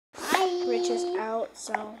boat,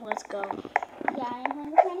 so let's go. Yeah, I'm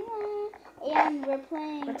playing with 21. And we're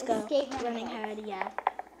playing Let's go. Escape Running head, yeah.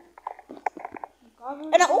 Oh,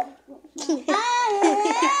 no.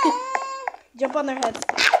 Jump on their heads.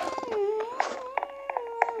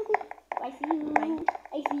 I see you.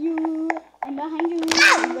 I see you. I'm behind you.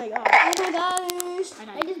 Oh my god. Oh my gosh.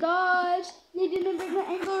 I just died. They didn't break my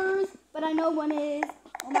ankles, but I know one is.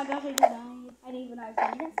 Oh my gosh, I just died. I didn't even know I was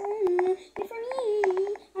coming. It's for me.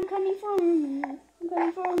 I'm coming for you. I'm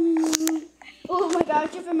coming for you. Oh my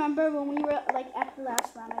gosh, just remember when we were like at the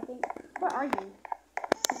last round, I think. Where are you?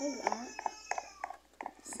 There you are.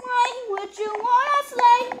 Slay what you wanna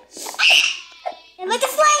slay. And like a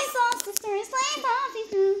slaying song, sister. Slaying song,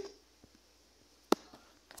 sister.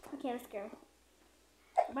 Okay, let's go.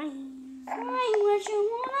 Bye. Slay what you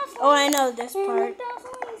wanna slay. Oh, I know this part. And like the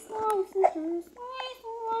slaying song, sister. Slay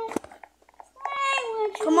song. Slay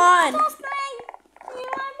what you Come wanna on. slay. You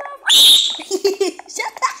are the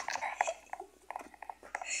Shut up.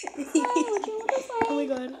 slay what you wanna slay. Oh my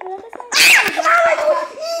god. Oh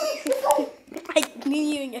I knew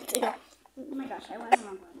you would get to. my gosh, I went the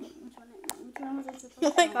wrong one. Which one was I supposed to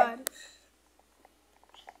Oh my god.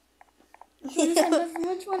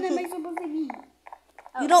 Which one am I supposed to be?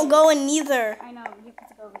 You don't go in neither. I know, you have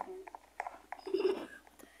to go with him.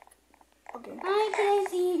 Okay. I can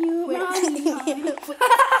see you, mommy.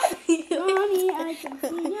 Mommy, I can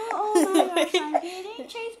see you. Oh my gosh, I'm getting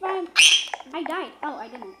chased by... I died. Oh, I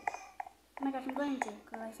didn't. Oh my gosh, I'm going to,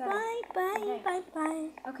 because I said Bye, bye, bye, bye.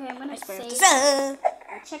 Okay, I'm going to save Oh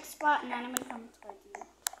a check spot, and then I'm going to come towards you.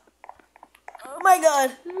 my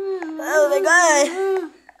god. Oh my god.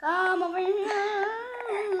 Come over here.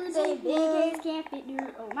 The big guys can't fit you.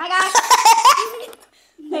 Oh my gosh.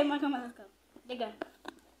 Hey, come on, let's go. There you go.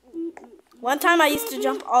 One time I used to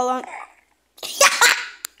jump all on.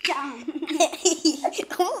 Down.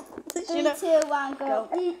 You know, 3, 2, 1, go.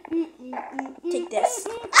 take this.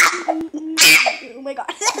 Oh my god.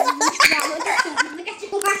 Look at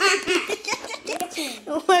you.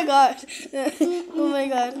 Oh my god. Oh my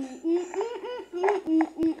god.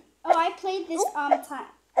 Oh, I played this time.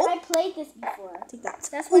 I played this before. Take that.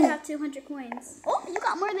 That's why I have 200 coins. Oh, you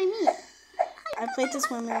got more than me. I played this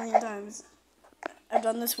 1,000,000 times. I've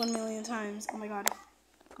done this 1,000,000 times. Oh my god.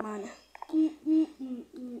 Come on.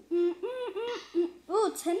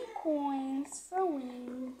 Ooh, 10 coins for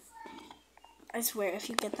wings. I swear, if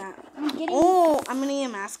you get that. I'm getting. Oh, I'm gonna need a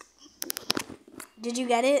mask. Did you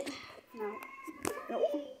get it? No. No.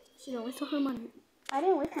 She always took her money. I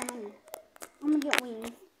didn't waste my money. I'm gonna get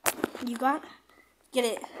wings. You got? Get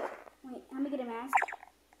it. Wait, I'm gonna get a mask.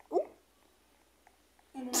 Ooh.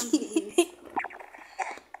 And then I'm gonna get wings.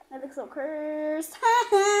 That looks so cursed.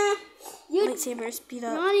 You Lightsaber, speed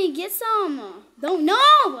up. Ronnie, get some. Don't no.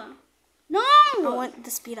 No. I want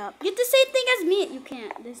the speed up. Get the same thing as me. You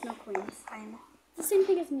can't. There's no coins. Fine. It's the same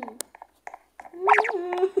thing as me.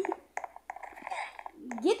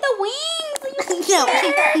 Get the wings. No.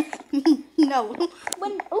 No.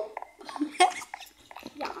 When oh.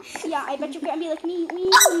 Yeah. I bet you can't be like me.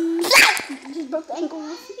 Just broke the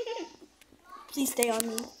ankles. Please stay on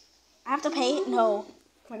me. I have to pay? No.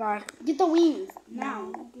 Oh my god. Get the wings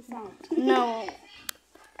now. No.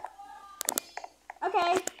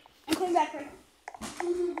 Okay. I'm coming back right now.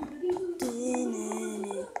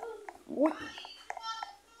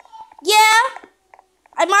 Yeah.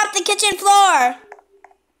 I mopped the kitchen floor.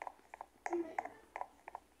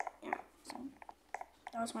 Yeah. So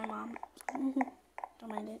that was my mom. Don't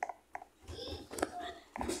mind it.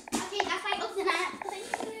 Okay, that's why I opened that.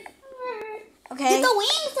 Okay. Get the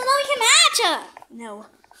wings so that we can match her. No.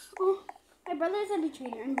 Oh, my brother is a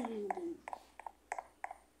betrayer. I'm leaving the game.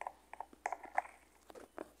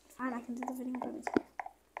 Fine, I can do the video, but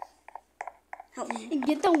help me. And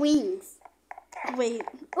get the wings. Wait.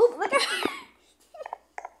 Oh, look at her.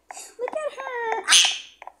 Look at her.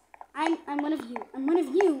 I'm one of you. I'm one of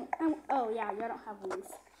you. Oh, yeah, you don't have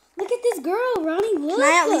wings. Look at this girl, Ronnie. Look. Can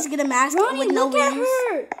I at least get a mask Ronnie, with no look at wings?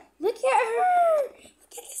 her. Look at her.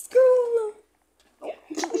 Look at this girl.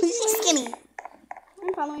 She's skinny.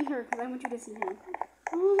 I'm following her because I want you to see her.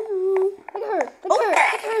 Oh, look at her. Look at her. Look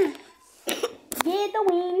at her. Get the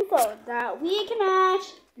wings so that we can match.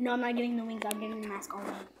 No, I'm not getting the wings. I'm getting the mask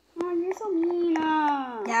already. Oh, you're so mean.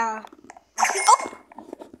 Yeah. Oh.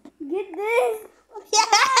 Get this. Yeah.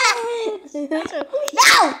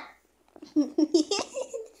 No.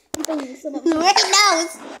 Get the wings so that we can Wait,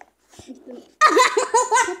 nose.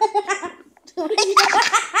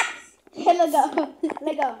 Okay, let go.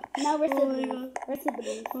 Let go. Now we're siblings. We're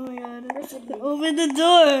siblings. Oh my god. We're siblings. Open the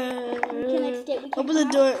door. We can escape. We can Open the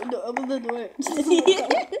door. No, open the door. Let's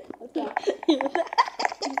go.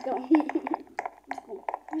 Let's go. Let's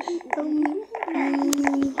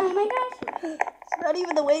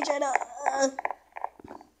Wait, try to.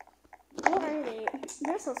 Where are they?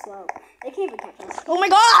 They're so slow. They can't even catch us. Oh my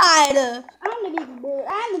god! I'm the big bird.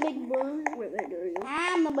 I'm the big bird. Wait, there.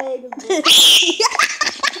 I'm the big bird.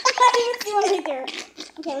 I didn't even see one right there.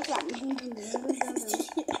 Okay, let's stop.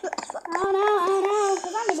 Oh no,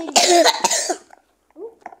 because I'm the big bird.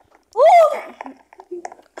 Ooh!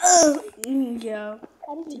 Yeah.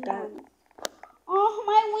 How did he die? Oh,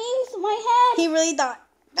 my wings, my head. He really thought.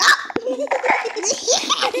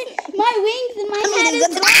 My wings and my head is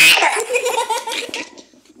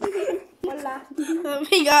Hola. Oh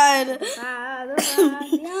my god.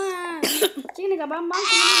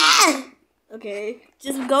 Okay,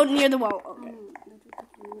 just go near the wall. Okay.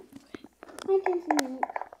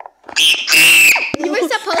 You were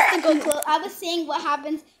supposed to go close. I was saying what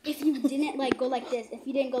happens if you didn't like go like this. If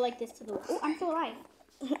you didn't go like this to the wall. Oh, I'm still alive.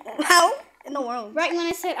 How in the world? Right when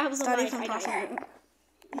I said I was Not alive, even I possible. died.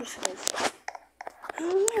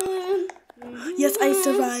 Yes, I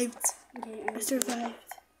survived. Okay, I survived.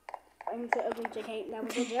 I'm so ugly, JK. That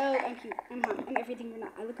was a joke. I'm cute. I'm hot. I'm everything you're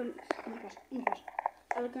not. I look on. Oh my gosh. Oh my gosh.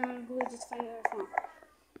 I look on Google just find out it's not.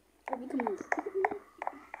 Baby, come on.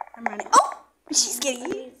 I'm running. Oh, she's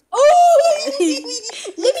skinny. Oh! She's skinny.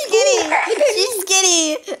 She's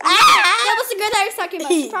skinny. That was the girl that I was talking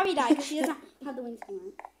about. She probably died because she doesn't have the wings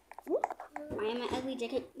anymore. I am an ugly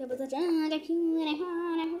JK. That was a joke. I'm cute. I'm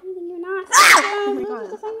hot. I'm everything you're not. Oh my god.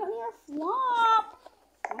 To find out you're a flop.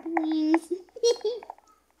 Flop wings.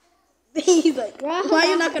 He's like, why are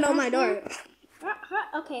you knocking on my door?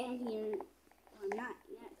 Okay, I'm here. Oh, I'm not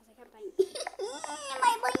yet because I kept dying.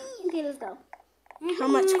 My wings. Okay, let's go. How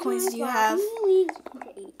much coins do you have?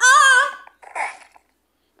 Okay, 80. Ah!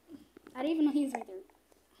 I didn't even know he was right there.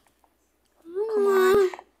 Come on.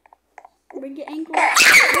 Break your ankle.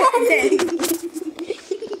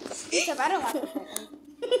 Except I don't like this.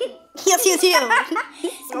 Yes, you do.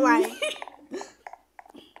 So why?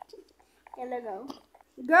 Okay, let's go.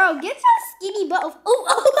 Girl, get your skinny butt off. Oh,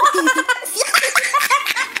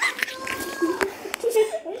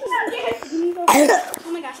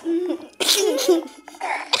 oh my gosh.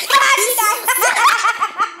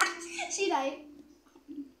 She died.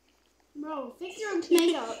 Bro, fix your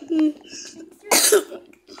makeup.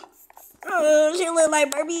 Oh, she looked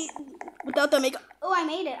like Barbie without the makeup. Oh, I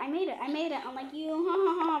made it. I'm like you.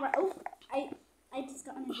 Oh, I just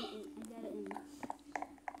got on it. I got it in.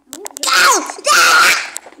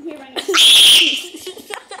 Here, running.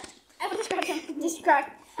 I will distract him.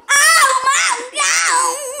 Distract. Oh my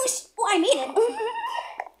gosh! Oh, I made it.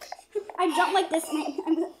 I jumped like this.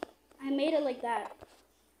 I made it like that.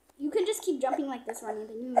 You can just keep jumping like this, running,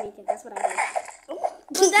 then you make it. That's what I did. But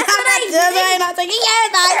that's what I did. I'm not taking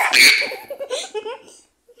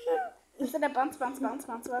Instead of bounce. I said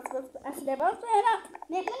bounce it up.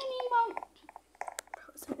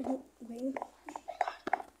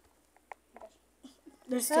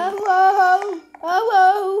 There's two. Oh.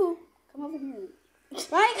 Come over here.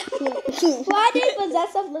 Right? Why did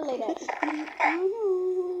possessive look like that?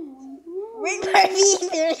 Bring Barbie.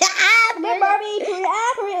 Brit Barbie,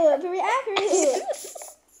 pretty accurate.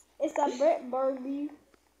 It's a Brit Barbie.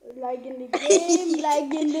 Like in the game,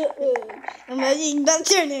 like in the Imagine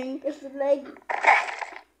that's your name. It's like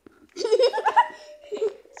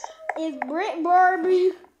it's Brit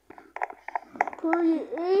Barbie.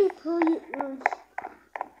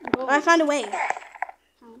 I found a way.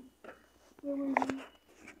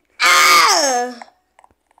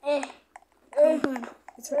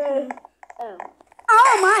 It's right.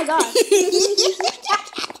 Oh my god.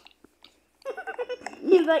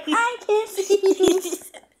 He's like, I can't see you.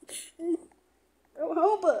 Oh,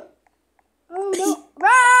 help her. Oh no.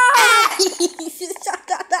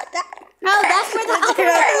 Oh, that's where the other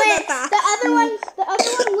one went. The other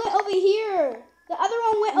one went over here. The other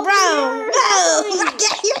one went over here.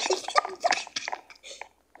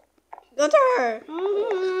 Go to her.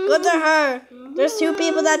 Go to her. There's two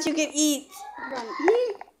people that you can eat.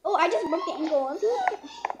 Oh, I just broke the ankle.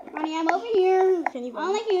 Ronnie, I'm over here. Can you I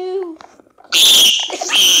like you.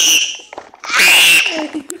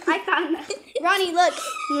 I found that. Ronnie, look.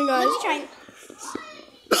 Oh my Let me gosh. try.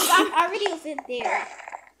 I already sit there.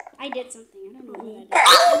 I did something. I don't know what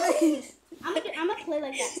I did. I'm gonna play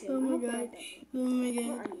like that too. Oh my god. Oh my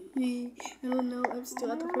god. I don't know. I'm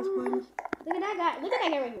still at the first one. Look at that guy. Look at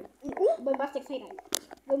that guy right here. Bombastic fight.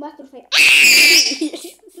 Bombastic fight.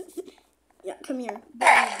 Yeah, come here.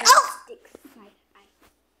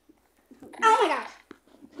 Oh my gosh.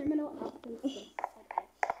 Criminal offense.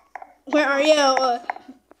 Where are you?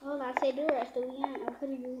 Oh, I say do rest of the end. I'll put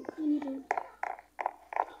you.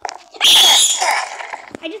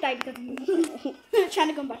 I just died because of you. I'm trying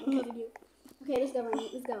to come back because of you. Okay, Okay, let's go, Ronnie.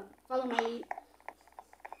 Let's go. Follow my lead.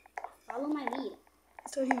 Follow my lead.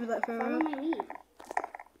 So he was that for Follow my lead.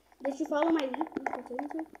 Did you follow my lead?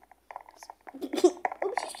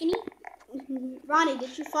 Oops, she's skinny. Ronnie,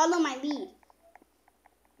 did you follow my lead?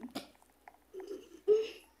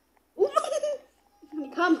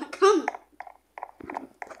 Come.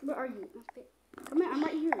 Where are you? Come here, I'm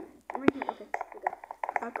right here. Okay,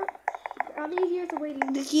 go. All these years of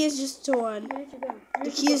waiting. The key is just to run. Where did you go?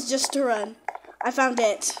 The key is just to run. I found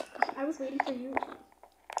it. I was waiting for you.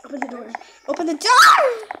 Open the door. Open the door!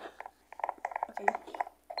 Okay.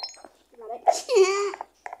 Got it.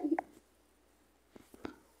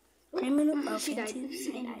 Criminal She died. offenses.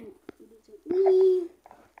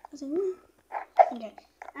 Okay.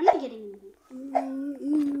 I'm not getting in.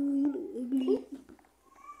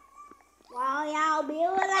 Wow, y'all be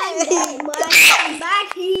like that, but I'm back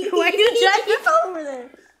here. Why are you trying to fall over there?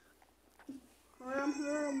 I'm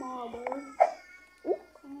here, my boy.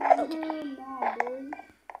 I'm here, my boy.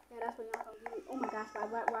 Yeah, that's what y'all gonna do. Oh my gosh,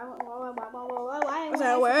 why?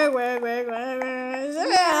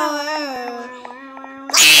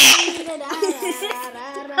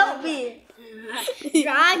 Help me.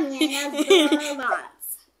 Dragging as the bots.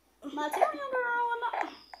 Material girl.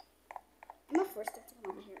 I'm a first step to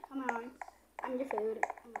come over here. Come on. I'm your food. Oh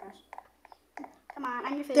my gosh. Come on,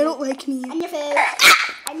 I'm your food. They don't like me. I'm your food.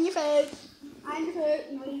 I'm your food. I'm your food.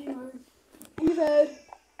 No, you know. I'm your food.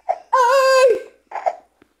 Oh!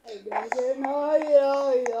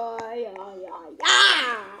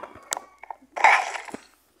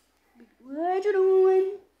 What you doing?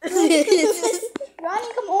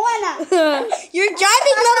 Ronnie, come on. You're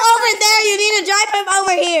driving them over there. You need to drive him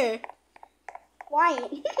over here. Why?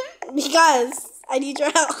 Because I need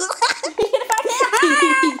your help. Oh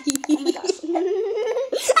my gosh.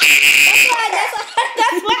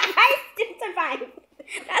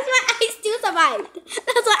 That's why I still survived.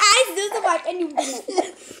 That's why I still survived. And you didn't.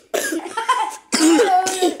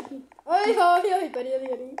 What Okay,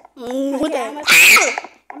 the?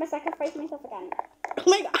 I'm gonna sacrifice myself again. Oh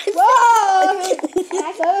my god. Whoa!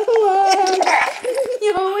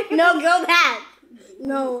 No, go back.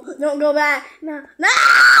 No, don't go back. No,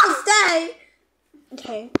 stay.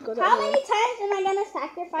 Okay, go back. How many times am I gonna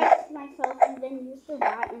sacrifice myself and then you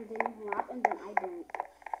survive and then you laugh and then I don't?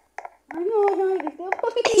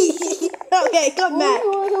 Okay, come back.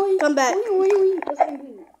 Come back. What's I'm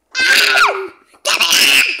doing?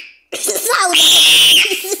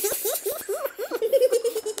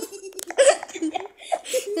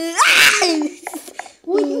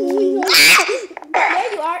 There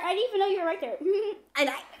you are. I didn't even know you were right there. I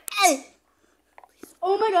died.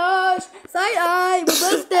 Oh my gosh. Side eye.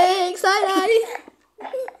 Ballistic. Side eye.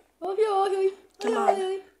 Okay. Come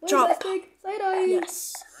on. Drop. Side eye. Yes.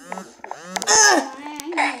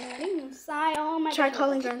 Side. Oh my Try God.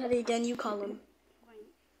 calling Granddaddy again. You call him.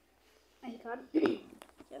 My God.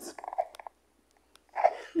 Yes.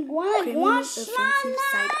 Criminal offensive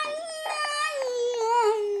side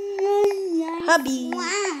Hubby.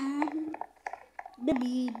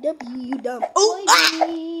 You dumb. Oh,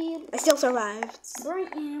 I still survived.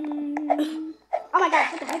 Brighton. Oh my God,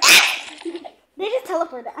 what the heck? They just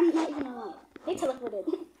teleported. I'm not even alone. They teleported.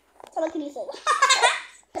 Telekinesis.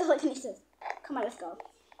 Telekinesis. Come on, let's go.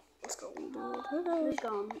 Let's go. Let's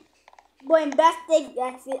go. Bombastic,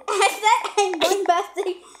 that's it. I said I'm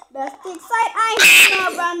bombastic. Bastic side eye.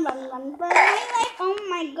 Run. Like, oh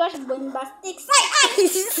my gosh, bombastic side eye.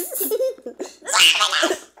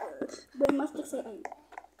 Bombastic side eye.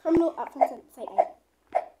 Criminal offensive side eye.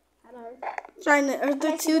 Hello. Trying to, are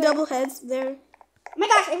the two double heads there? Oh my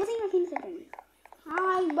gosh, it wasn't even paying attention.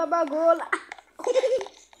 Hi, Baba girl.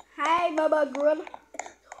 Hi, Baba girl.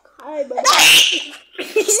 Hi, Baba.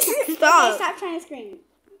 Stop. Okay, stop trying to scream.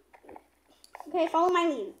 Okay, follow my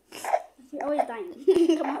lead. You're always dying.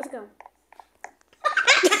 Come on, let's go.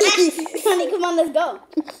 Honey, come on, let's go.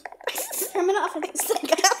 Criminal offense.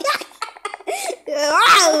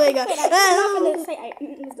 Oh my god.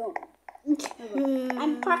 Let's go.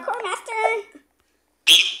 I'm parkour master.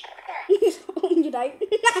 You died.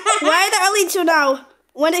 Why are there only two now?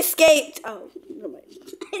 One escaped. Oh, never mind.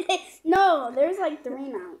 No, there's like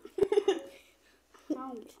 3 now.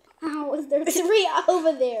 How is there 3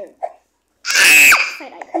 over there?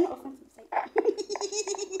 Side eye. Criminal offensive side eye.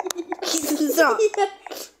 Stop.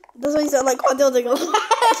 That's why you sound like Quando Diggle.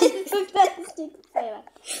 That's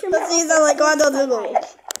why you sound like Quando Diggle.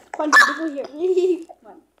 Quando Diggle here.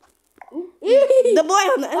 The boy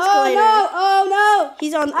on the escalator. Oh no!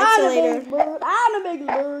 He's on the escalator. I'm a big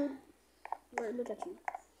bird. Look at you.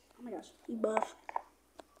 Oh my gosh. He buff.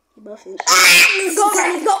 He buff is. Go.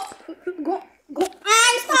 I'm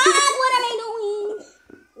stuck. What am I doing?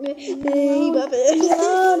 Hey, Buffett. Leave me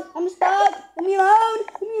alone. I'm stuck. Leave me alone.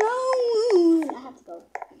 Leave me alone. I have to go.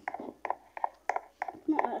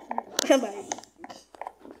 Come on.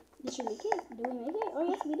 Did you make it? Did we make it? Oh,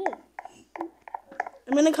 yes, we did.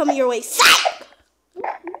 I'm gonna come your way. Psych!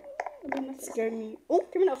 Scared me. Oh,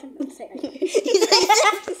 criminal offense. Say it.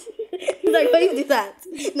 He's like, please do that.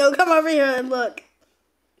 No, come over here and look.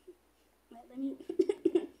 Let me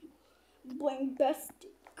blame bestie.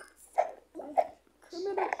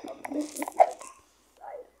 Criminal offense.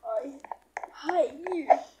 Hi, you.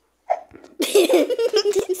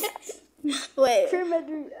 Wait.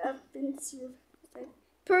 Criminal offense.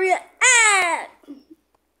 Korea. Ah!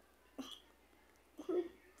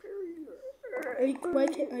 Why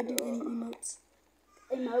can't I do any emotes?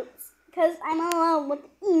 Emotes? Because I'm in love with the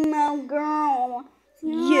emo girl.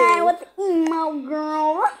 You. With the emo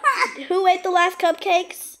girl. Who ate the last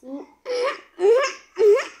cupcakes?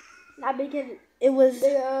 Not because It was.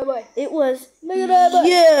 boy. It was Look at that boy.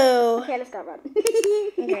 you. Okay, let's stop running.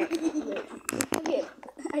 Okay. Okay.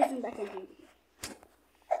 I think back in here.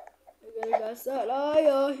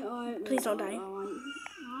 Please don't die.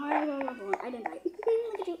 I didn't die.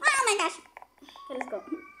 Look at you. Oh my gosh. Okay, let's go.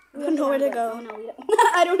 I don't know where to go. Oh, no, we don't.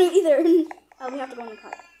 I don't know either. Oh, we have to go in the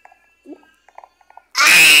car. We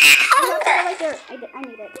have to go right there. I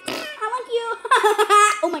need it. I want you.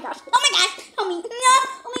 Oh my gosh. Oh my gosh. Help me. No.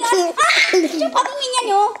 Oh my gosh. You're popping me,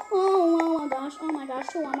 no. Oh my gosh. Oh my gosh.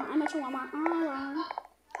 Chihuahua. I'm a chihuahua. Oh,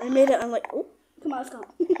 I made it. I'm like, oh. come on, let's go.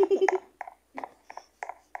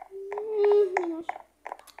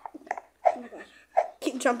 Oh my gosh.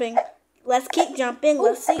 Keep jumping. Let's keep jumping.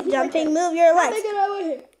 Let's keep jumping. Move your legs.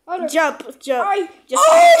 Jump. Just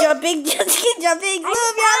keep jumping. Just keep jumping.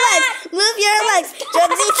 Move your legs. Move your legs.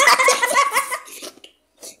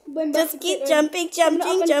 Just keep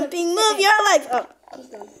jumping. Move your legs. Oh.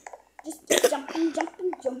 Just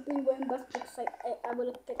jumping. When Buster say, I will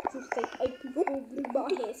affect you. Say, I people blue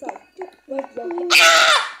body. So,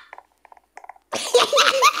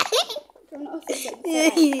 turn off the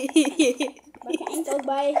ankles,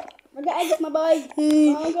 boy. Bronco ankles, my boy.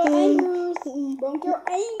 Bronco ankles. Bronco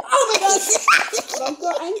ankles. Oh my gosh. Bronco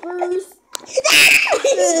ankles.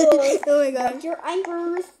 Oh my gosh. Bronco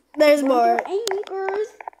ankles. There's more. Anchors.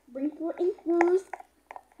 Bronco ankles.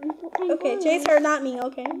 Okay, chase her, not me.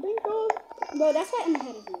 Okay. Bronco. Bro, that's why I'm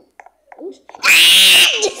ahead of you.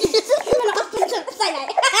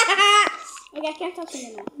 Okay, I can't touch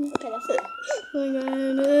him now. Okay, that's it. Oh my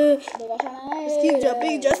god.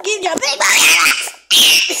 Just keep jumping.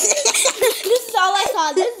 This is all I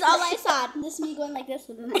saw. This is me going like this,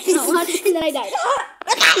 and then I died.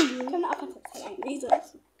 Turn the offensive side.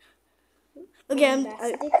 Jesus. Okay,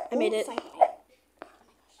 I made it.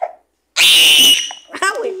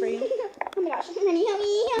 I'll wait for you. Oh my gosh, honey, help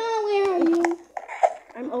me. Where are you?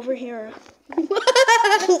 I'm over here.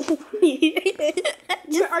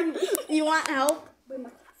 Where are you? You want help?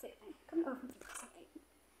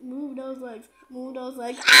 Move those legs.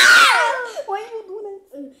 Ah! Why are you doing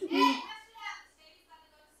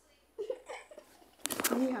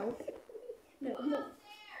that? Need help? No.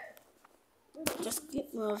 Just keep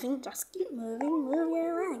moving. Move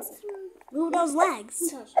your legs. Move those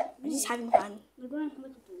legs. I'm just having fun. We're going to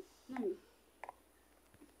look at them.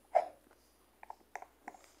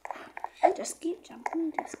 No. Just keep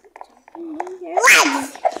jumping. Move your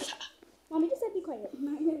legs. Mommy just said be quiet. I'm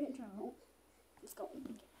not going to get in trouble. Let's go.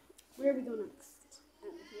 Where are we going next?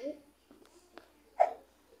 Here.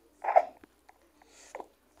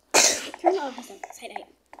 Turn the office up. Side eye.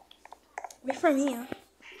 Wait for me. Oh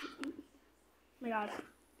my god.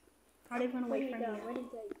 How are you gonna wait for me? Where did they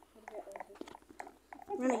go?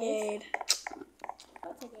 Renegade.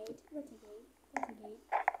 What's a gate?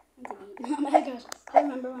 Oh my gosh. I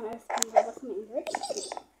remember when I was playing Roblox on Android.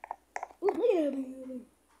 Ooh, look at him.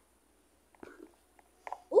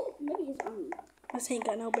 Ooh, maybe he's on me. This ain't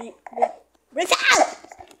got no big out!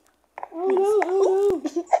 Oh no.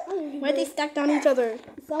 Why are they stacked on each other?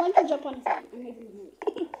 Someone can jump on his head. I'm making him.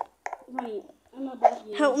 Honey, I'm not above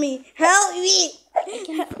you. Help me! I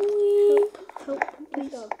can Help. Let's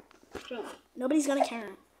go. Jump. Nobody's gonna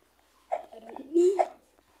care. I don't.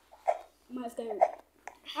 I'm not scared.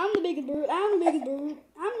 I'm the biggest bird.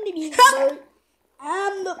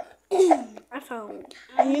 I fell.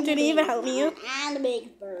 And you didn't even help me. I'm the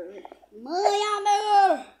biggest bird.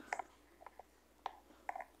 Bigger.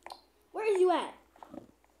 Where is you at?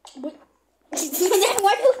 What?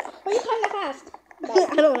 Why are you coming that fast? I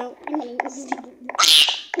don't know. I'm running.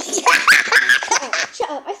 Shut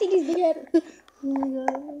up. I see these big head. Oh my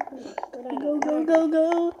god.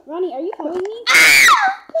 Go. Ronnie, are you following me?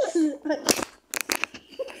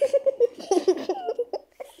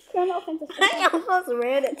 found out offensive. I almost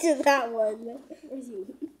ran into that one. Where's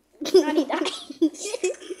you? Ronnie died.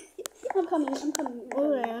 I'm coming.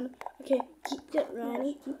 Oh man. Okay, keep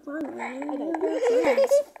running. Keep on running. I died.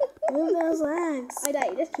 Move those legs. I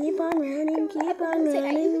died. Keep on running. Keep on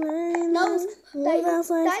running. No, Move those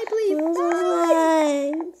legs. die, please. Move those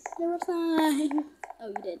legs. You're fine. Oh,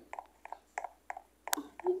 you did.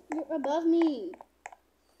 You're above me.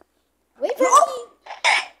 Wait for me.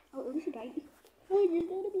 Oh, at least you died. Oh, you're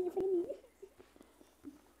going to be in front of me.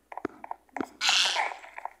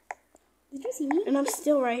 Did you see me? And I'm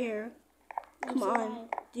still right here. Come on.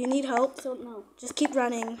 Do you need help? So, no. Just keep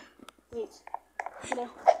running. Wait. No.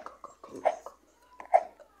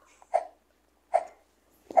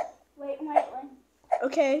 Wait.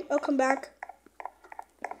 Okay, I'll come back.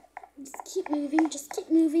 Just keep moving.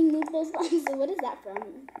 Move those lines. So what is that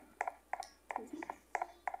from?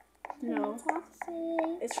 No.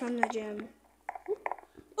 Toxic. It's from the gym.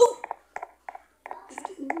 Oh! Just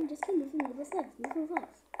keep moving. Move those legs.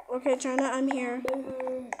 Okay, China, I'm here.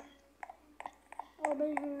 Oh,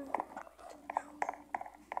 baby.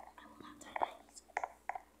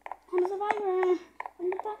 I'm a survivor.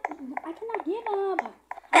 I cannot give up.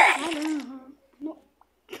 I'm a survivor. No.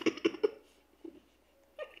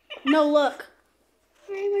 No, look.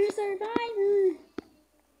 I'm a survivor.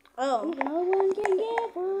 Oh. No one can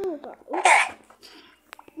give up.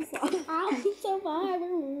 I'm a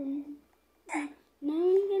survivor. No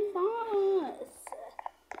one can stop us.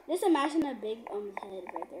 Just imagine a big head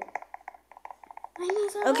right there. I'm a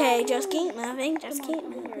survivor. Okay, just keep moving. Just keep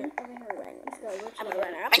moving. Over here. Let's go. I'm a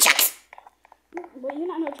runner. I'm a chucks. Wait, you're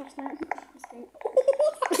not no Chuckster. How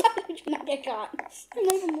did you not get caught?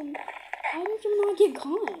 How did you not get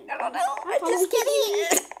caught? I don't know. I'm just kidding.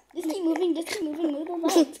 Just keep moving. Move the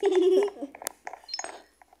legs.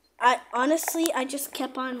 I just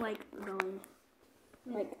kept on going.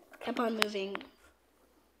 Kept on moving.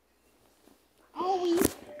 Always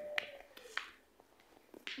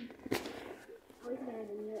better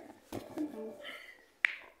than you.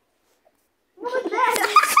 What was that?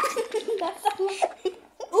 That's so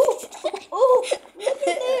Ooh, look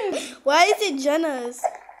at him. Why is it Jenna's?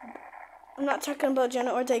 I'm not talking about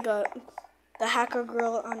Jenna Ortega, the hacker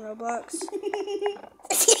girl on Roblox. Don't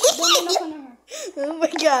make no fun of her. Oh my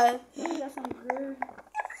god. That's some girl.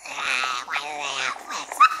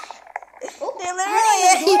 They're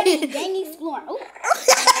literally Gang explore. Oh.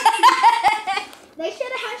 They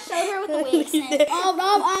should have showed her with the wings.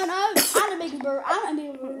 I'm a big bird. I'm gonna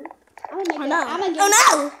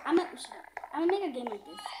make a game like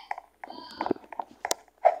this.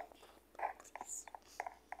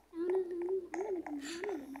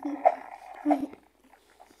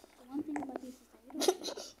 One thing about this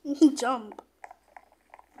is that jump.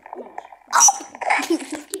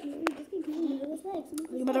 just keep moving those legs.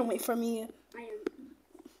 You better wait for me. I am.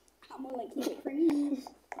 I'm gonna wait for me.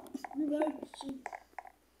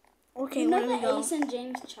 Okay, you know where do we the go? Asian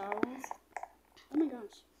James Charles? Oh my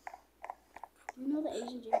gosh. You know the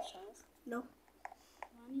Asian James Charles? No.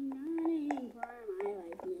 Running for my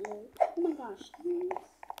life, yeah. Oh my gosh.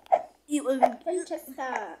 Francesca.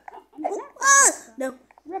 No.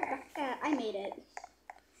 Rebecca. I made it.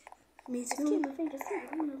 Me Just too. keep moving.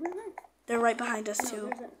 They're right behind us too.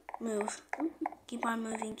 Where's it? Move. Keep on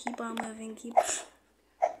moving. Keep on moving.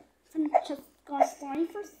 Francesca, sorry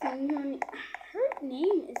for saying her name. Her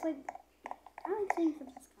name is like, I like saying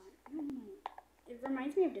Francesca. I don't know. It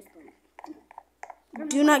reminds me of this one.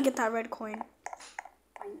 Do not get that red coin.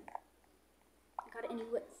 Fine. I got it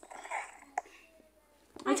anyway.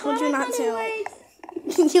 I told you not to.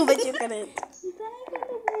 You bet you couldn't.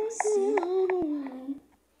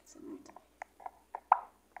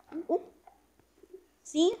 Oh.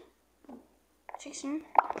 See? Fix her.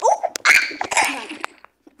 Oh!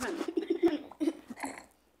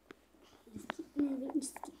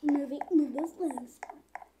 Just keep moving. Move those legs.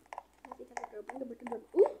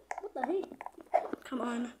 Ooh, what the heck? Come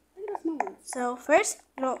on. Look at those small ones. So first,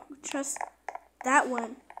 you don't trust that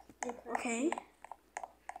one. Okay?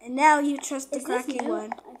 And now you trust the cracky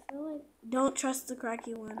one. I feel like Don't trust the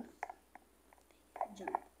cracky one.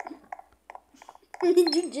 jump.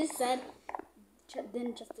 You just said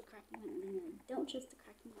then trust the cracky one. And then don't trust the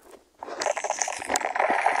cracky one.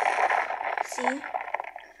 See?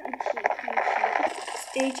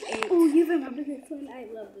 Stage 8. Oh, you remember this one? I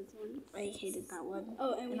love this one. I hated that one.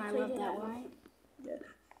 Oh, and we I played love it that at one. night. Yeah.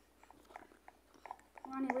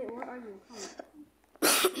 Ronnie, wait, where are you? Come on.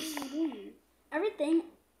 What are you doing?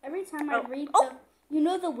 Every time I read you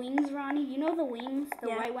know the wings, Ronnie? You know the wings? The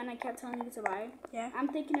white one I kept telling you to buy? Yeah. I'm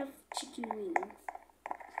thinking of chicken wings.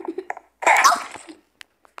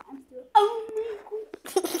 I'm still. Oh my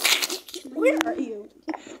god. Where are you?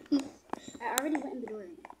 I already went in the door.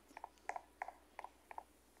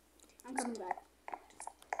 I'm coming back.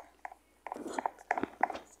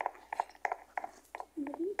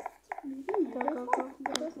 Go.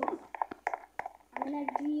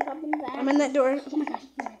 I'm in that door. Oh my gosh,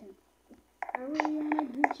 he's right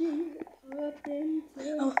there.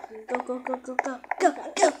 Oh, go.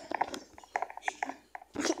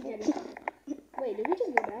 Wait, did we just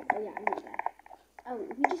go back? Oh yeah, I went back. Oh,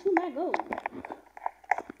 we just went back. Go.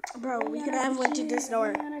 Bro, we could have went to this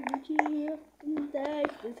door. Where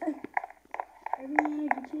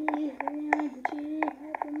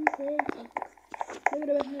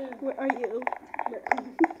are you? Where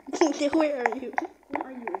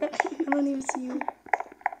are you? I don't even see you.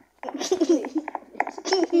 Where did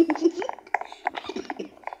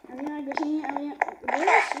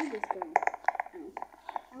she just go?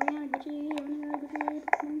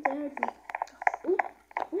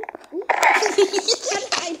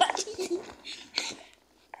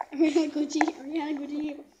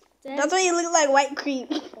 That's why you look like white cream.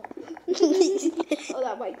 Oh,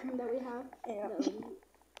 that white cream that we have. Yeah.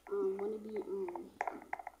 Wanna be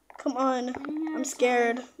Come on, I'm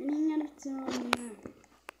scared.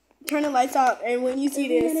 Turn the lights off, and when you see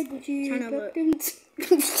this, turn it up.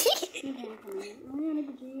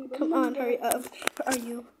 Come on, hurry up. Where are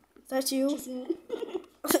you? Is that you?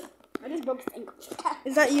 I just broke his ankle.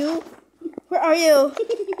 Is that you? Where are you?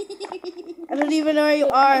 I don't even know where you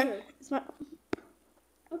are. It's not.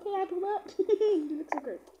 Okay, I pulled up. You look so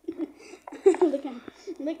good.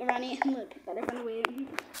 Look, Ronnie. Look, better run away.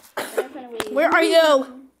 Where are you?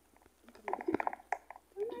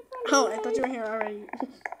 Oh, I thought you were here already.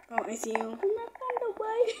 Oh, I see you.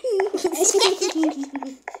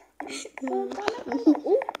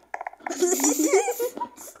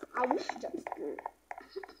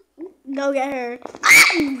 Go get her.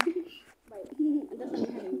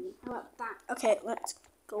 Okay, let's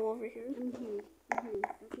go over here.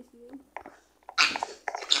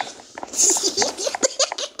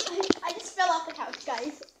 I just fell off the couch,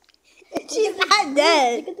 guys. She's not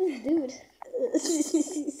dead. Look at this dude.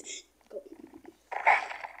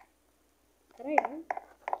 Did I die?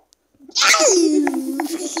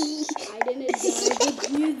 I didn't die.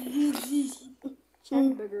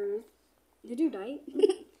 Cheeseburgers. Did you die?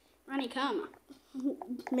 Ronnie, come.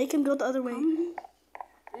 Make him go the other way. I'm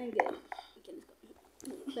good. Okay, let's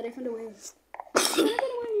go. Better find a way.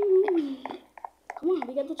 Come on,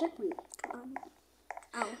 we got the checkpoint.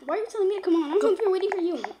 Ow. Why are you telling me to come on? I'm here waiting for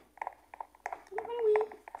you.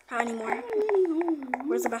 How anymore?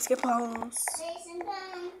 Where's the basketballs?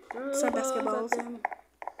 Where's our basketballs?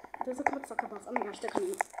 There's a couple soccer balls. Oh my gosh, they're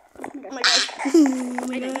coming. Oh my god. Oh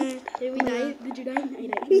my god. Did we die? Did you die? I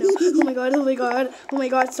died. No. Oh my god. Oh my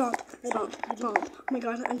god. Stop. Oh my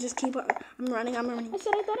god. I'm running. I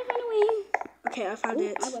said I thought I found a way. Okay, I found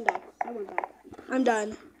it. I went back. I'm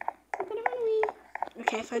done. I thought I found a way.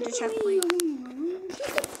 Okay, I found a checkpoint.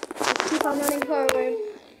 Keep on running forward.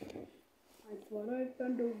 I thought I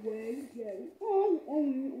found a way. Yeah.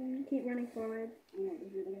 Keep running forward. I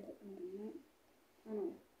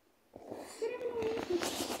know.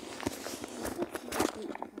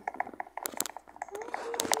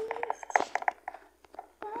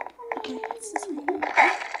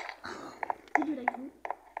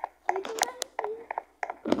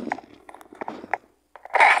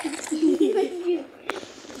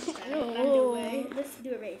 Let's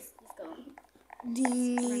do a race. Let's go.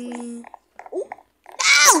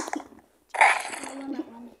 Oh!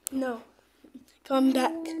 No. Come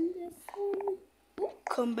back.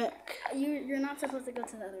 Come back. You're not supposed to go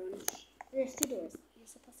to the other one. There's 2 doors. You're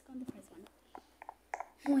supposed to go in the first one.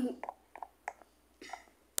 Wait.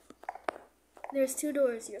 There's 2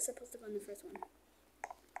 doors. You're supposed to go in the first one.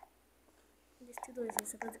 There's 2 doors. You're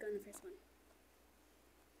supposed to go in the first one.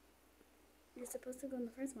 You're supposed to go in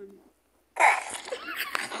the first one.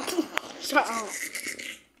 Shut up.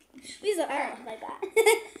 Lisa, I don't like that.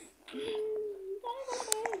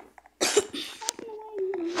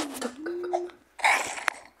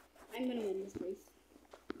 I'm gonna win this race.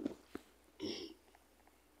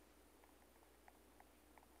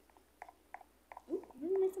 Oh,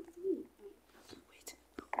 where am I supposed to be? Wait.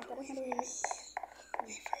 I thought I had a way.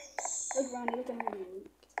 Look, Ronnie, look at me.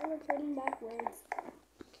 So we're turning backwards.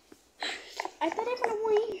 I thought I found a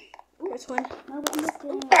way. Which one? No, but I'm just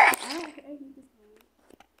doing it. I hate this one.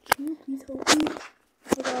 Can you please help me?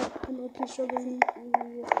 Oh my god, I'm really struggling.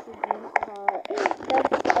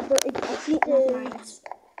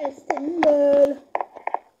 It's Tinder.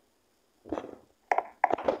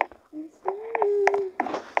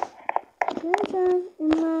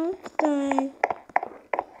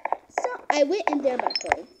 I I went in there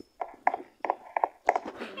backwards.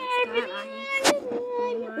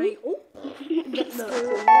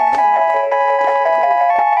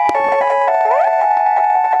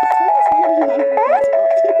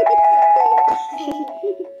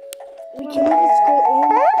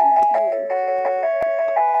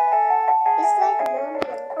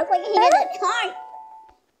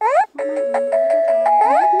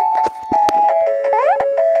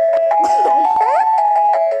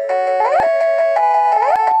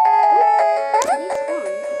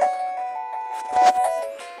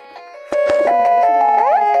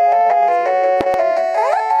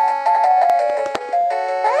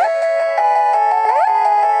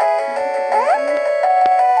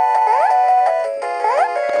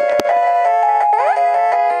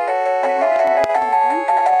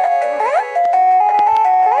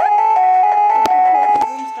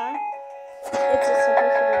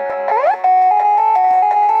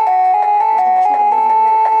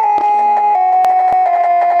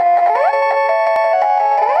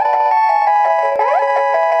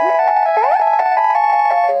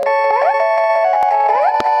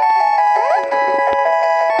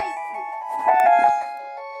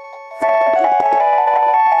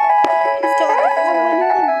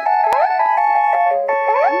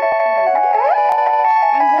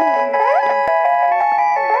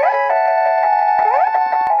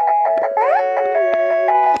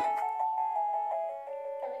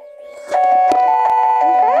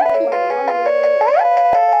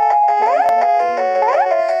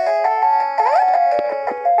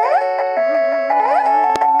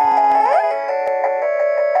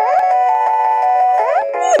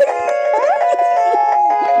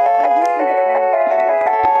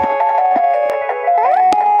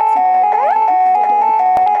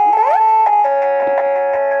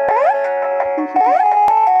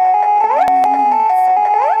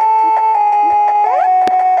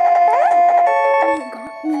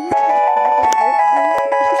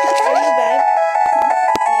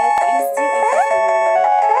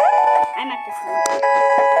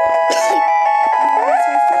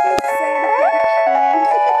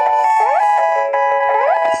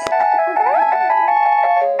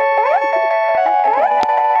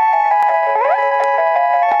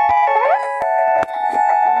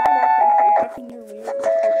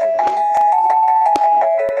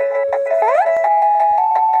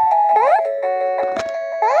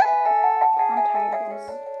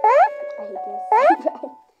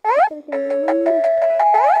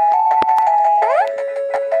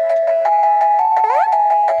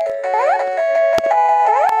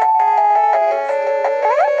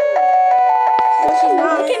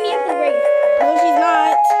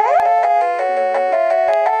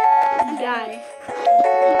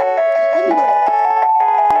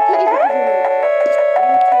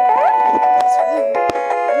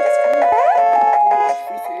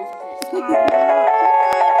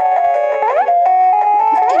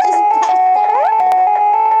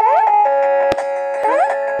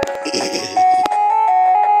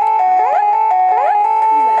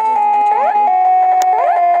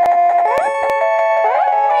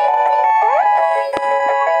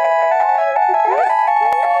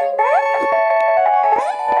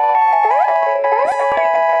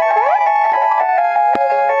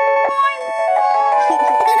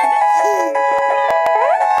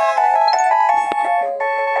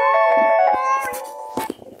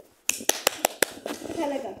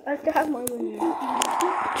 I still have more than you.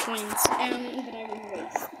 Coins. But I win the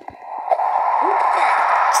race.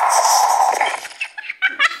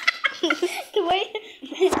 The way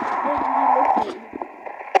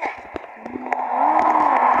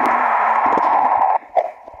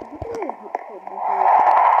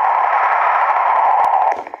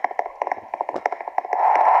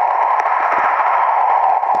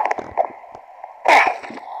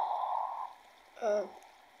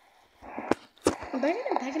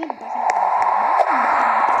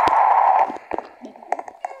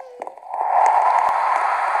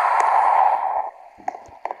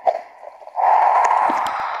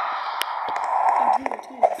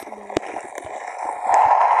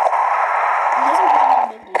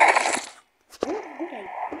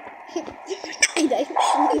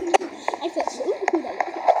I said,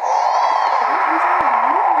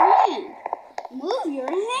 move your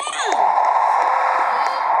hand.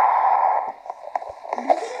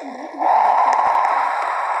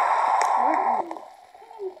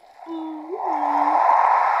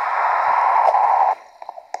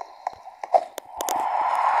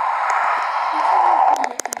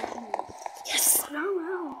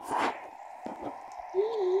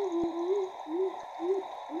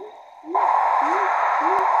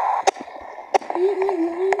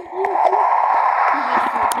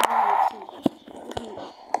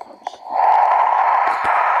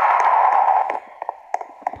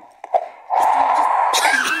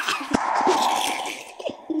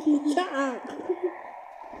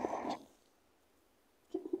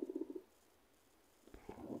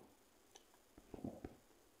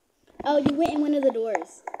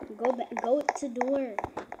 doors. Go to door.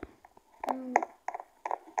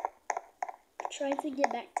 Try to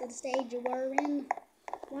get back to the stage you were in.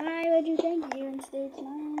 Why would you think you're in stage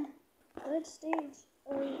 9? What stage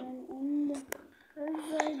are you in? Because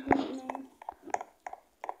I didn't know.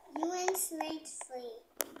 You in stage 3.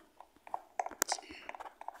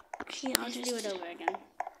 Okay, I'll just do it over again.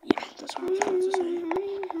 Yeah, that's what I'm supposed to say.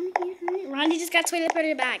 Ronnie just got toilet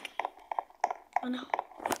paper back. Oh no.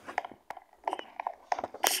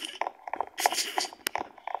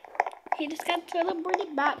 He just got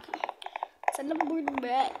teleported back. Teleported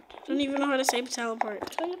back. I don't even know how to say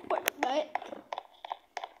teleport. Teleport back.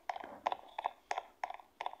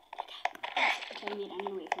 Okay, wait, I'm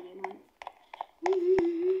gonna wait for you, Mom.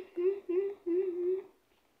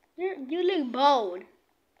 You look bold.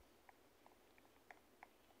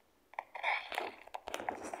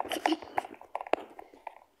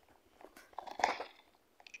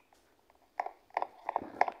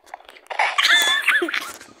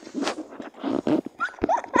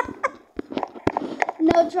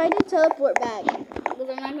 No, try to teleport back. Because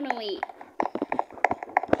I'm not gonna wait.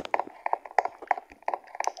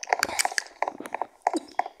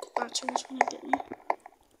 Watch, who's gonna get me?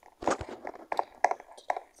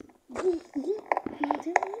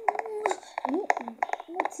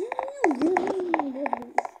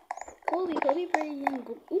 Kobe, very young.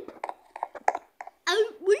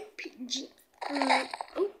 Oh, wait, pigeon.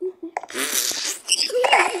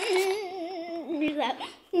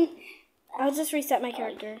 I'll just reset my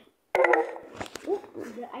character.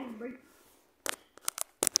 The ice break.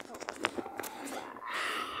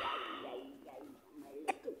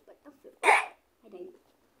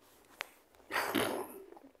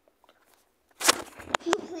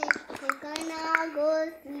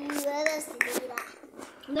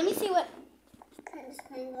 Let me see what.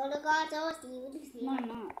 No, I'm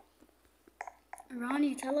not.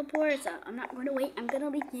 Ronnie teleports. I'm not going to wait. I'm going to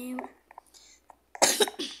leave you.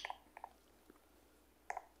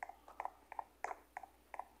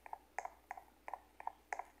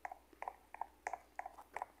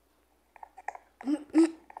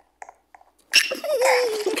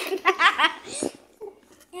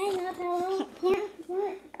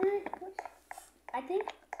 I think.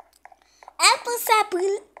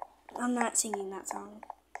 Apple. I'm not singing that song.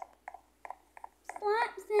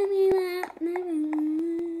 Stop singing that.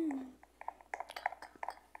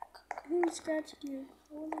 Who scratched you?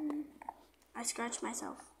 I scratched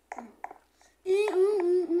myself. For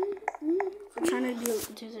I'm trying to do this.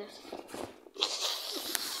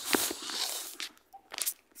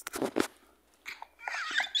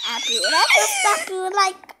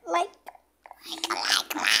 Like.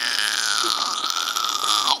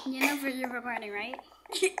 You know for your recording, right?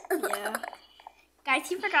 Yeah. Guys,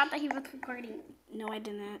 he forgot that he was recording. No, I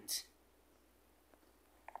didn't.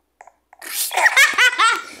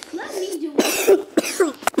 Let me do it.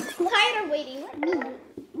 Tired of waiting. Let me do it.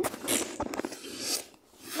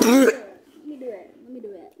 Let me do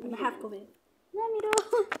it. I have COVID. Let me do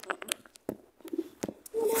it.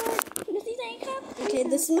 Does he say cup? Okay,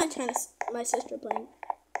 this is my sister playing.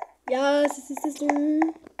 Yes, this is sister.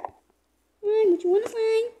 Alright, what you want to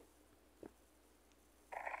say?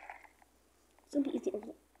 It's gonna be easy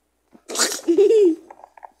over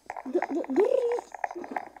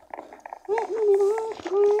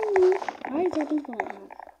Why is everything like that?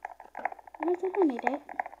 Why is that funny, Dad?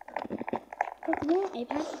 Yeah,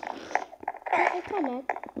 iPad. It's tablet.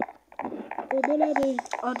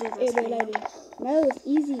 I'll do this. No, it's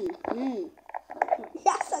easy. No.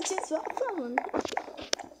 Yeah, such a small phone.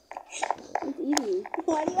 It's easy.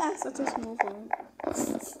 Why do you have such a small phone?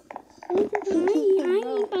 Are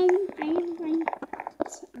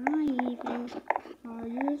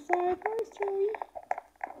you sorry for story?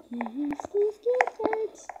 Yes, please get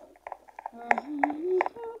hurt.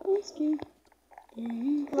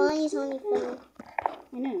 Molly's only 4.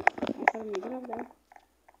 I know. I told him to get over there.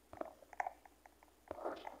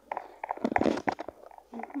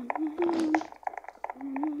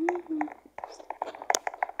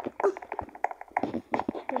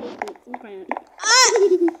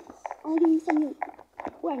 Oh, give me some.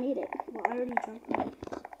 Oh, I need it. Well, I already drank it.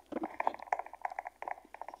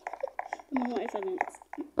 More 7 minutes.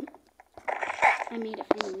 I made it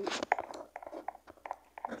for you.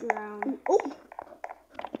 Drown. Oh!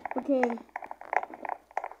 Okay.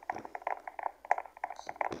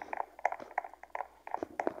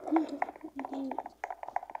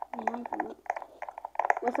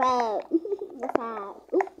 What's up? What's up?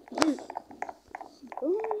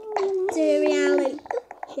 To reality.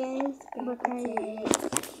 Yes,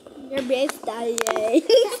 Your best day.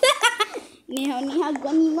 Niha,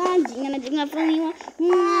 gunny jingle, jingle, funny one.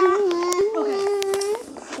 Okay.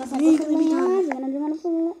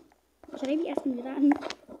 Should I be asking you that?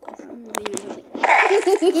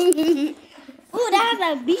 Ooh, that has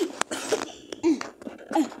a beat.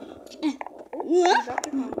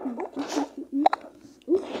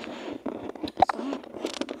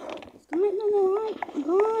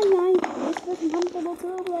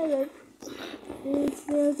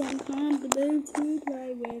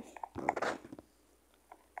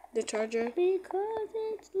 The charger. Because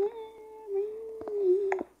it's with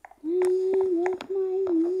my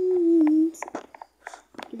knees.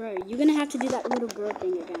 Bro, you're gonna have to do that little girl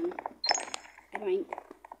thing again. Right.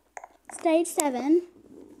 Stage 7.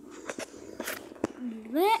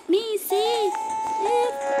 Let me see if...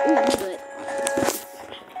 Ooh, let me do it.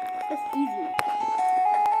 That's easy.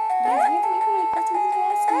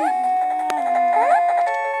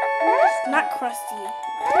 Not crusty.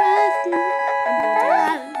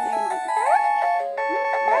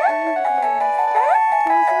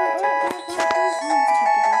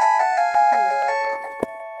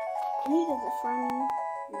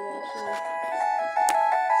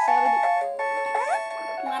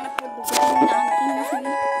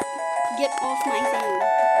 Get off my thing.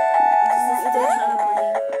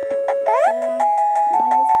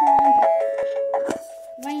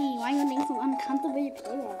 Why are you being so uncomfortable? You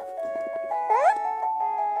play that.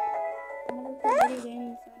 I never play video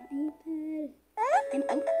games on iPad. I'm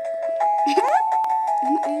out.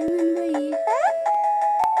 I'm island boy.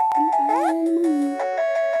 I'm island boy.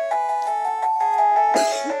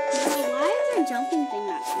 Why is there a jumping thing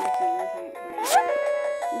not connecting with her?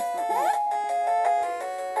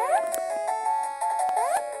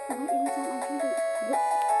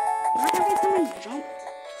 Not every time I jump.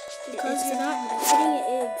 Because you're not putting it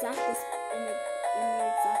in the exact spot.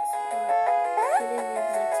 Put it in the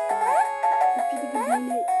exact spot. If you can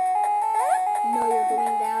do it, no, you're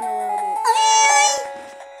going down a little bit.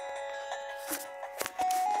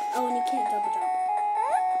 Oh, and you can't double jump.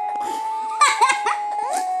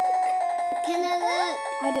 Can I look?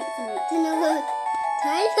 I didn't see it. Can I look?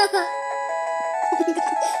 Tyler.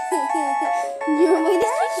 You're waiting to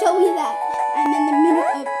show me that. I'm in the middle of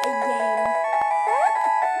a game.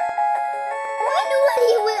 Wonder what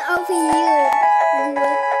he went over here.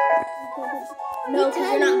 No, because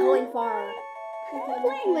you're not going far. I'm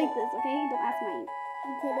playing like this, okay? Don't ask mine.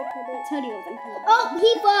 Tutorials, I'm coming. Oh, he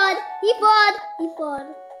fought. He fought. He fought.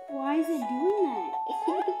 Why is it doing that?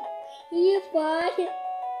 He fought.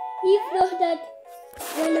 He thought that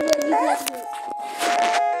whenever you get hurt.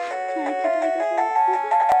 Can I keep like this?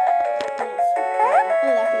 Yes.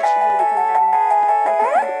 Oh, that's really comfortable.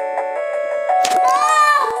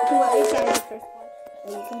 Do what you said in the first one.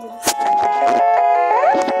 Then you can do the second one.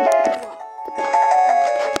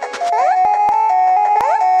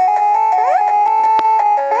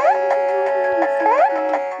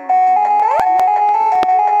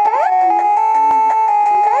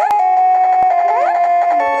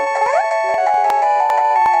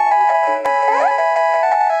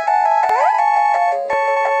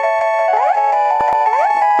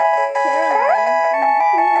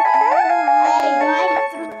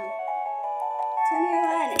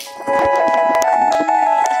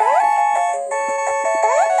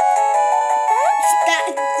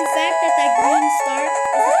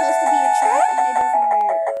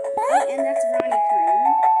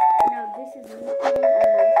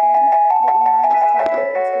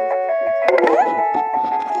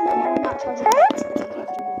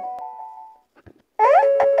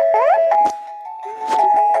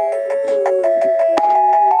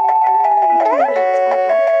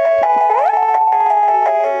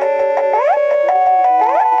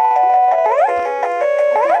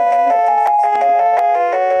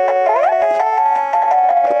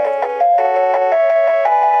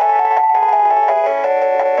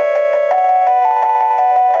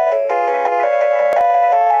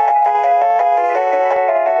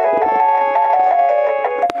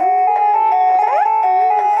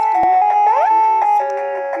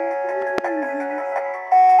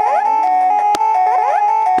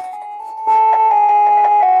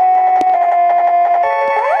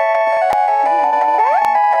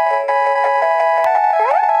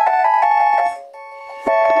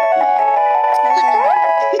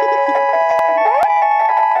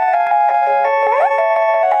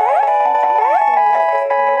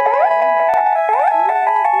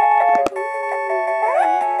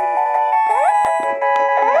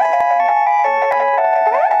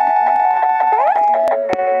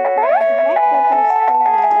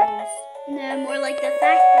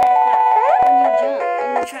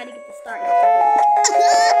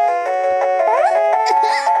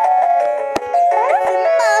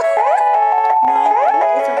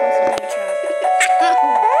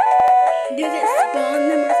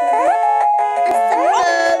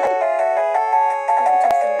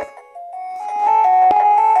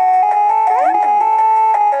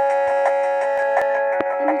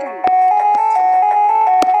 Let me try.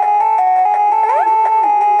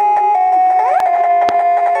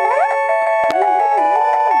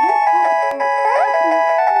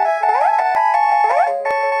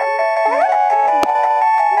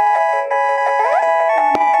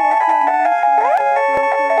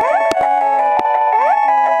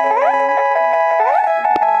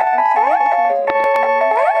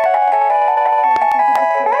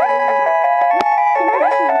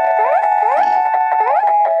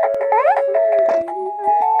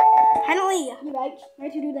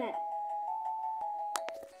 Where'd you do that?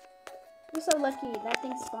 You're so lucky. That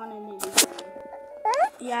thing spawned in there.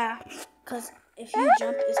 Yeah, because if you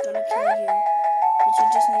jump, it's going to kill you. But you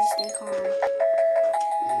just need to stay calm.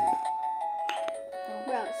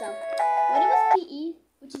 Bro, so when it was PE,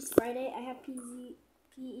 which is Friday, I have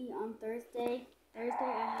PE on Thursday. Thursday,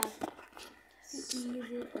 I have PE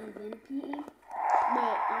music and then PE.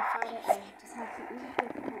 But on Friday, I just have PE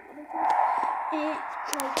with my other class.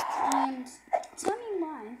 And tell me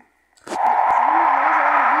why.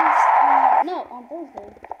 No, on Thursday.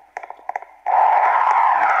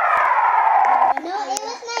 No, it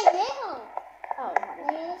was my grandma. Oh, It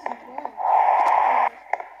was my grandma.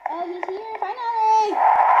 oh, he's here finally.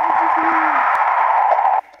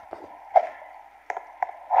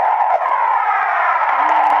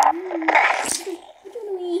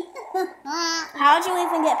 How'd you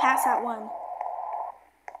even get past that one?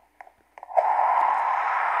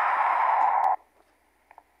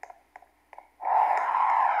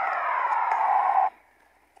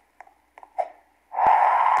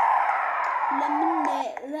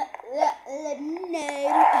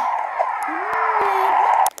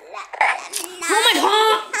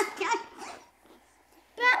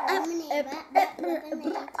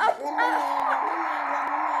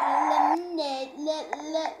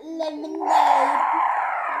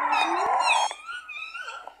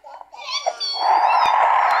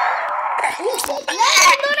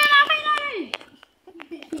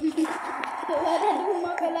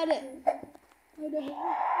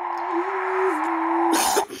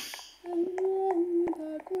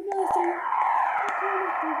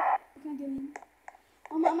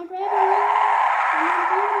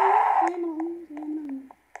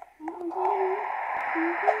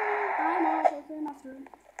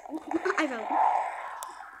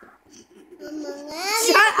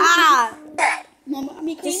 Shut up!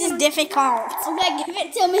 This is difficult. Okay, give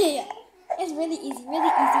it to me. It's really easy, really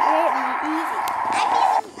easy,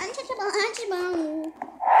 untouchable.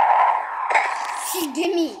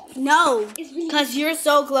 Give me. No, because you're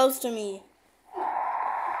so close to me.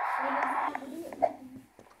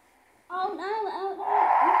 Oh no.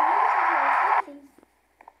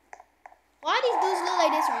 Why these dudes look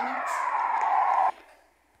like this, Ronnie?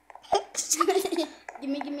 give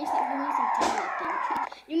me some time, I think.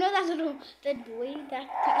 You know that boy that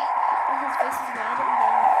his face is red and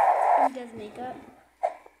then he does makeup?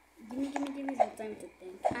 Give me some time to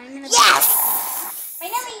think. I'm gonna Yes!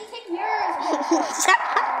 Finally, take yours.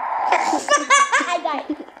 I died.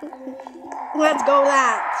 Let's go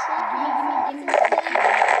that. Give me.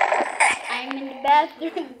 I'm in the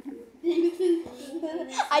bathroom.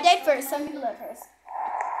 I died first. Some people died first.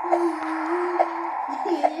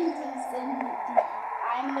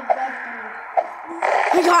 I'm in the bathroom.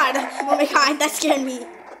 Oh my god, that scared me.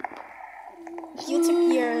 You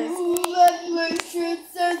took yours. But my shirt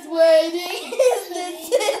says waiting. That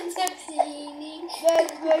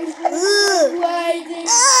my shirt says waiting.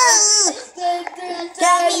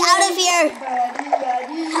 Get me out of here.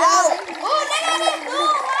 Help. Oh, no.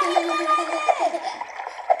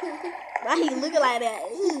 Why are you looking like that?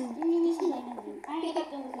 I hate that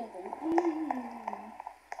thing.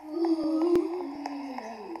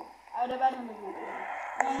 Out of bed.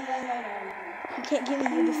 You can't give me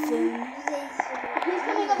you the spoon. He's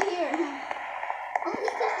coming over here. Oh,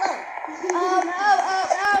 he's too slow. Oh.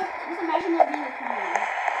 Just imagine that being a clown.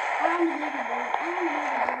 I'm the baby bird.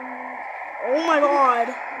 Oh my god.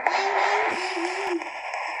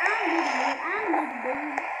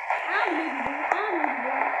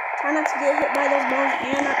 Try not to get hit by those balls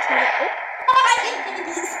and not try to.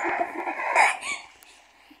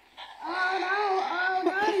 Oh no. I'm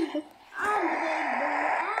the big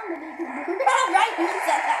bird. Right, you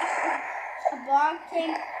said that. A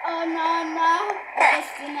barking. Oh no.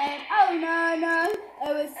 What's the name? Oh no.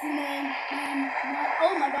 What's the name?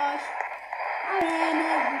 Oh my gosh. I don't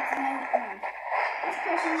know what's the name. This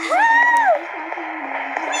person is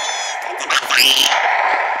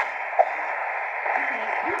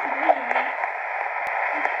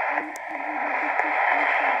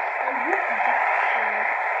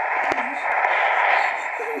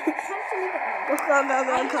Go, go, go,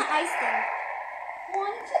 go, I go. want ice there.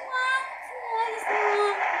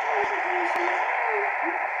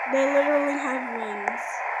 They literally have wings.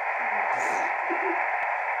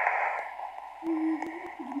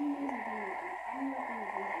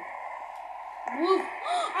 Move.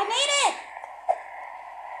 I made it!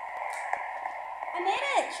 I made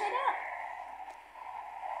it! Shut up!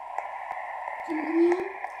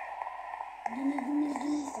 Gimme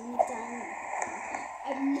some time.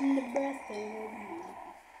 I'm in the bathroom.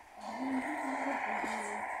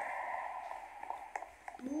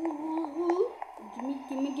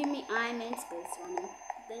 Gimme, I'm in space running.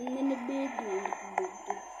 Then in the big.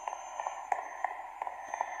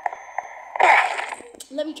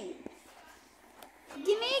 Let me turn.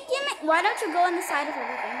 Gimme. Why don't you go on the side of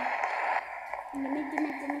everything?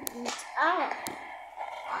 Gimme. Ah.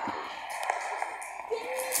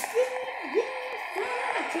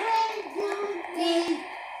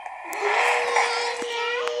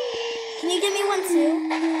 Can you give me one too?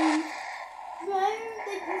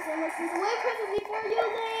 Thank you so much. This is way perfectly for you.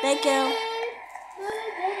 Thank you.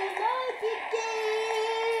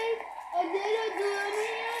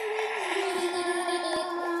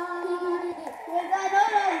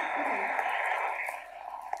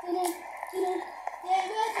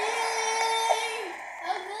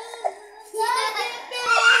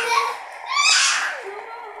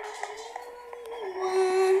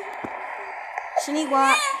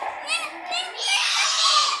 Shaniqua.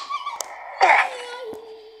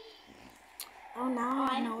 Oh, now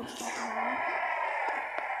I know what you're talking about.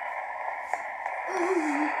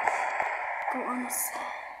 Go on the side.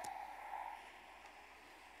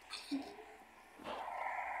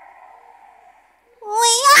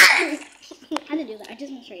 How to do that? I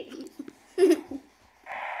just went straight.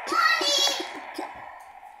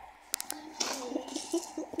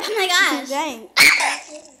 Oh my gosh. Dang.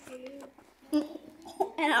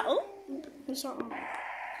 Hello? What's wrong?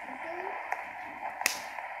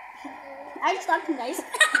 I just stopped him, guys.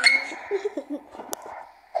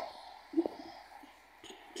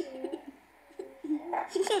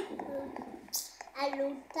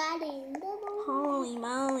 Holy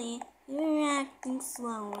moly. You're acting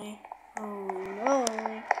slowly. Holy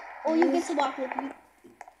moly. Oh, you get to walk with me.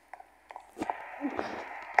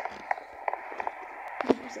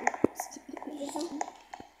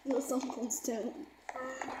 You're so close to it.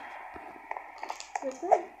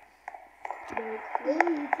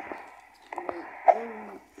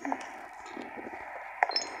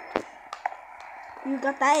 You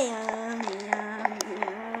got that yummy.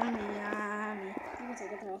 You can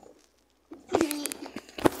take a throw.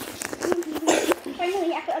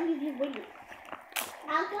 Finally, after I'm just waiting.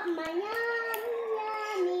 I've got my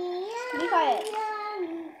yummy. Be quiet.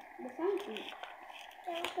 Yummy. The sound is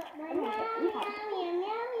I've got my I'm gonna put-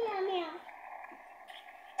 yummy.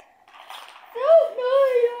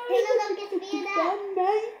 Take a look at me now.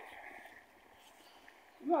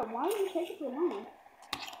 Bro, why did you take it so long?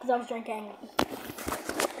 Because I was drinking.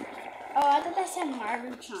 Oh, I thought that said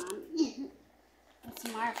Marvin Chan. It's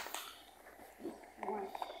Marv.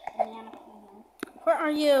 Banana. Where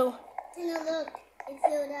are you? Take a look. It's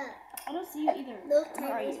filled up. I don't see you either. Look,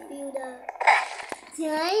 Where are it's you? filled up.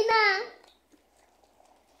 China.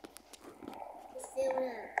 It's filled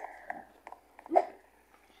up.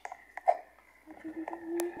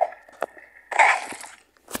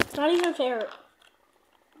 It's not even fair.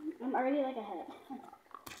 I'm already like ahead.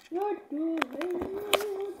 You're doing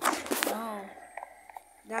Oh.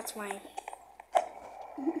 That's why.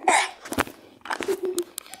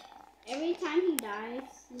 Every time he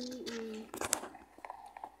dies, he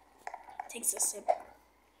Takes a sip.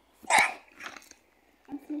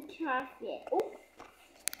 I'm some chocolate. Oh.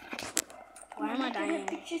 Why am I Look at her dying?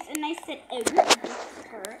 pictures and I said, oh,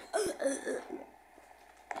 her.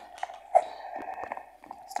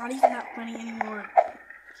 It's not even that funny anymore.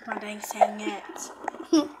 Keep on dying saying it.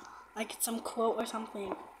 Like it's some quote or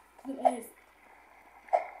something. It is.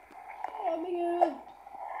 Oh my god.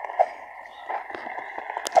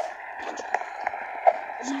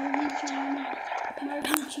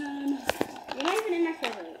 Marvin-chan. You're not even in my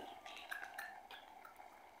favorite.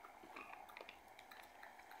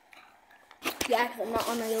 Yeah, because I'm not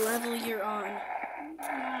on the level you're on.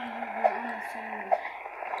 You're on the same.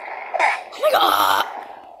 Oh my god!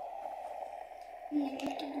 And then I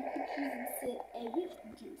took the pictures and said, hey, we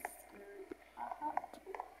can just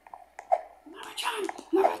Marvin-chan!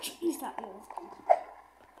 Marvin-chan! Please stop.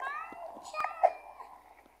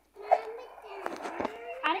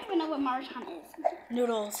 I don't even know what Marvin-chan is.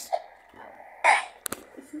 Noodles.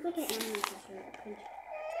 It seems like an anime character.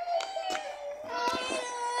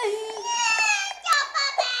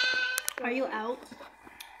 Are you out?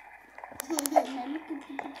 It's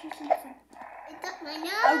up my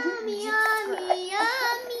yummy, yummy,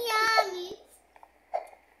 yummy, yummy.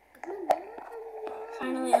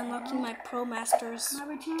 Finally unlocking my Pro Masters. My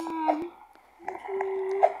return.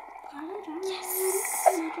 Yes.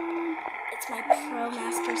 It's my Pro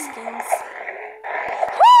Master skills.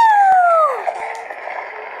 Woo!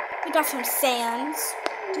 We got some sands.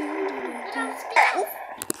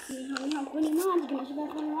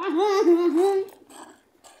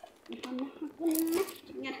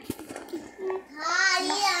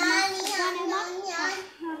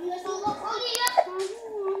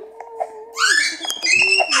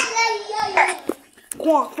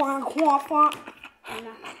 Quack, quack, quack, quack.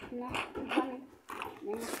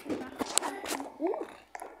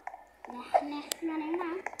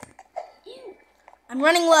 I'm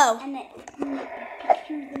running low.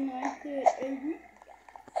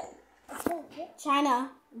 China,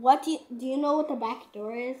 what do you know what the back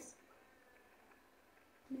door is?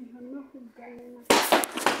 Do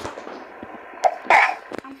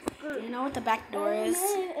you know what the back door is?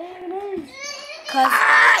 Cause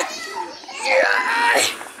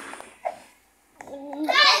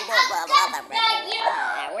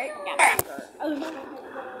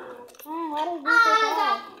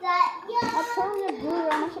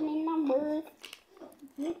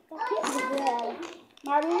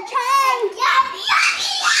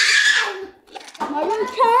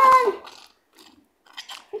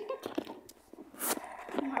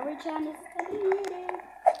Maru-chan is coming.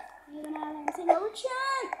 Even I didn't say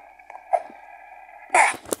Maru-chan.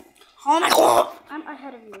 oh my god! I'm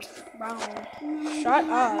ahead of you. Bro, shut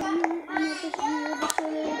up.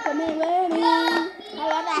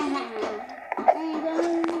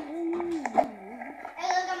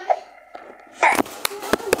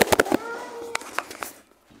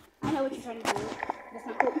 I know what you're trying to do. That's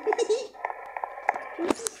not cool.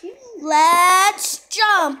 Let's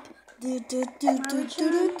jump.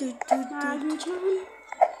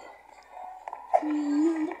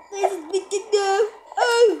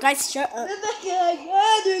 Guys, shut up.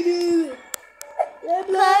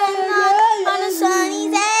 On a sunny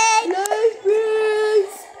day.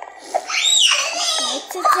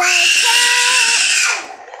 It's a day.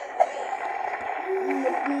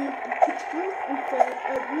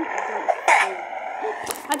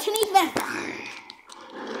 I can't even.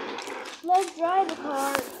 Let's drive the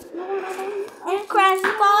car. And crash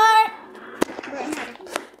the car.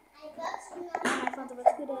 My phone's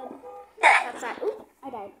about to go dead. Outside. Oop, I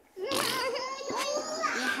died.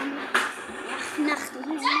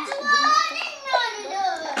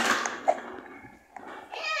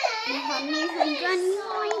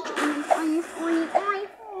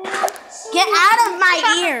 Get out of my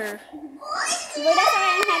ear. Wait, that's why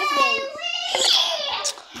I'm ahead of you.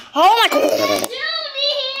 Oh my god.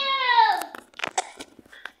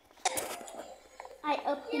 I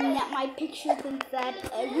opened up my pictures inside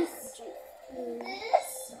every street.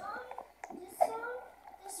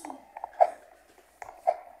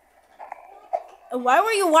 Why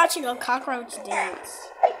were you watching a cockroach dance?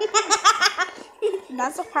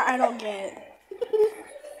 That's the part I don't get.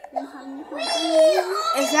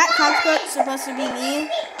 Is that cockroach supposed to be me?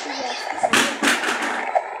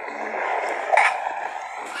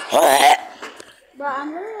 What? Bro,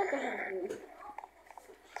 I'm really at the head of you.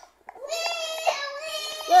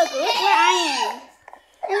 Look where I am.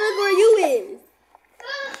 And look where you is.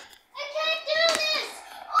 I can't do this.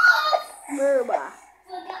 Burba.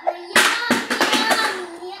 Forgot my yummy.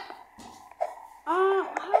 Hold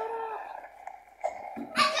up.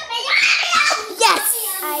 I got my yummy. Yes!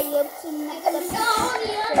 I opened up the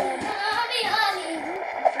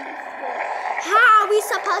How are we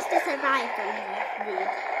supposed to survive from here?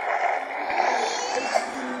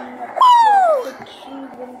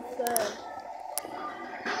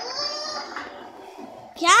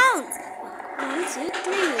 Count! 1, 2,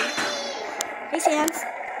 3. Hey, Sans.